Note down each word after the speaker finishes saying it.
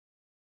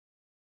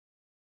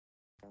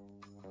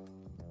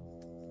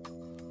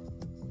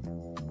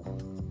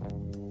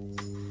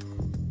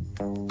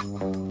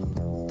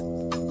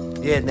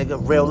Yeah, nigga,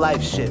 real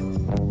life shit.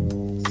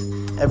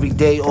 Every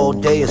day, all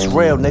day, it's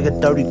real, nigga.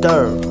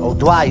 33rd,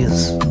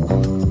 O'Dwyer's,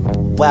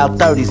 Wild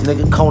 30s,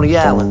 nigga, Coney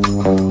Island,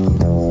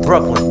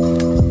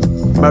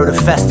 Brooklyn, Murder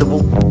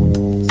Festival,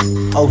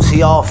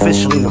 OTR,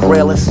 officially the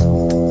realest.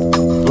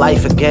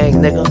 Life a gang,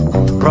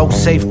 nigga, broke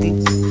safety.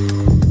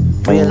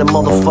 We in the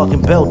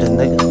motherfucking building,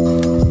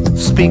 nigga.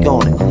 Speak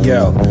on it.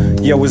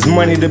 Yo, it's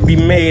money to be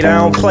made, I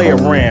don't play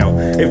around.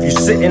 If you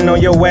sitting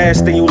on your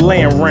ass, then you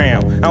laying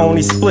around. I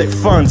only split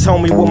funds,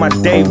 homie, with my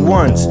day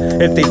ones.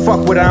 If they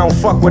fuck with it, I don't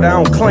fuck with it,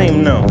 I don't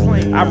claim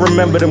none. I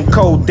remember them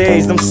cold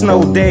days, them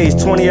snow days.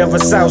 20 of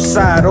us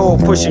outside, all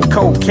pushing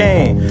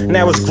cocaine.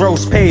 Now it's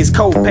gross pays,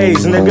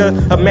 co-pays,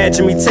 nigga.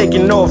 Imagine me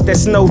taking off,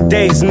 that's no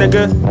days,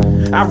 nigga.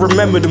 I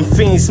remember them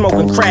fiends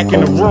smoking crack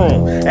in the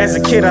room. As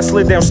a kid, I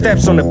slid down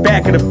steps on the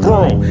back of the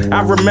broom.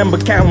 I remember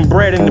counting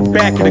bread in the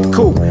back of the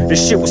coupe. The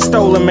shit was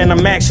stolen, man,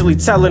 I'm actually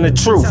telling the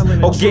truth.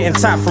 Or getting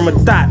top from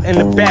a dot in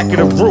the back of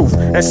the roof.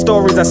 That's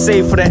stories I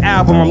saved for the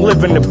album, I'm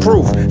living the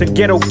proof. The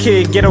ghetto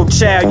kid, ghetto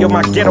child, yo,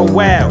 my ghetto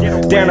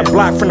wild. Down the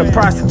block from the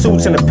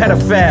prostitutes and the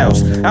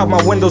pedophiles. Out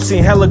my window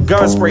seen hella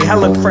gun spray,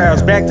 hella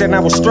crowds. Back then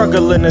I was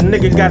struggling, a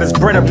nigga got his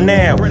bread up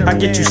now. I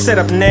get you set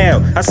up now,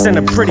 I send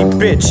a pretty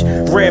bitch.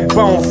 Red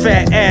bone,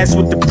 fat ass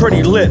with the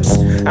pretty lips.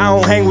 I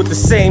don't hang with the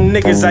same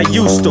niggas I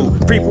used to.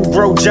 People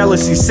grow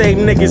jealousy, same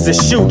niggas that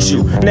shoot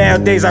you.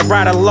 Nowadays I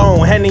ride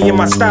alone, Henny in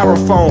my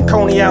styrofoam.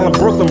 Coney Island,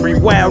 Brooklyn,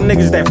 breed wild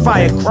niggas that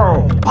fire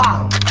chrome.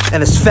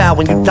 And it's foul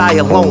when you die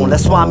alone.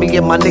 That's why me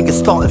and my niggas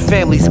starting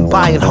families and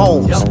buying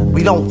homes.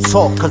 We don't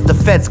talk cause the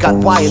feds got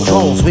wired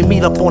drones. We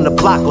meet up on the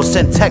block or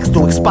send text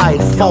to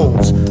expired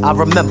phones. I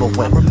remember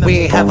when we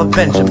ain't have a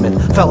Benjamin.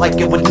 Felt like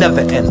it would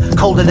never end,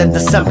 colder than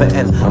December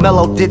end.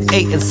 Mello did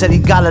 8 and said he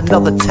got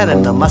another 10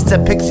 in them. I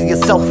said picture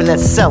yourself in that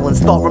cell and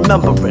start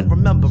remembering.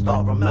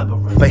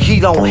 But he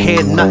don't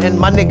hear nothing.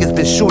 My niggas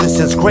been shooting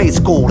since grade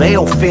school. They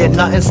don't fear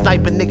nothing.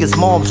 Sniping niggas'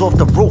 moms off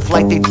the roof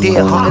like they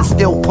deer hunting.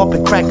 Still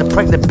pumping crack to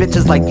pregnant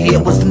bitches like yeah,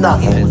 it was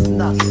nothing.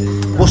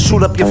 We'll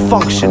shoot up your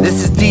function.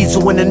 This is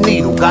diesel in the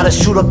needle. Gotta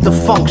shoot up the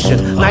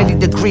function. 90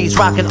 degrees,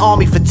 rocking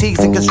army fatigues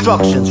and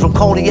constructions. From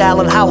Coney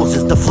Island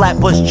houses to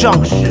Flatbush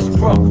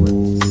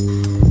Junction.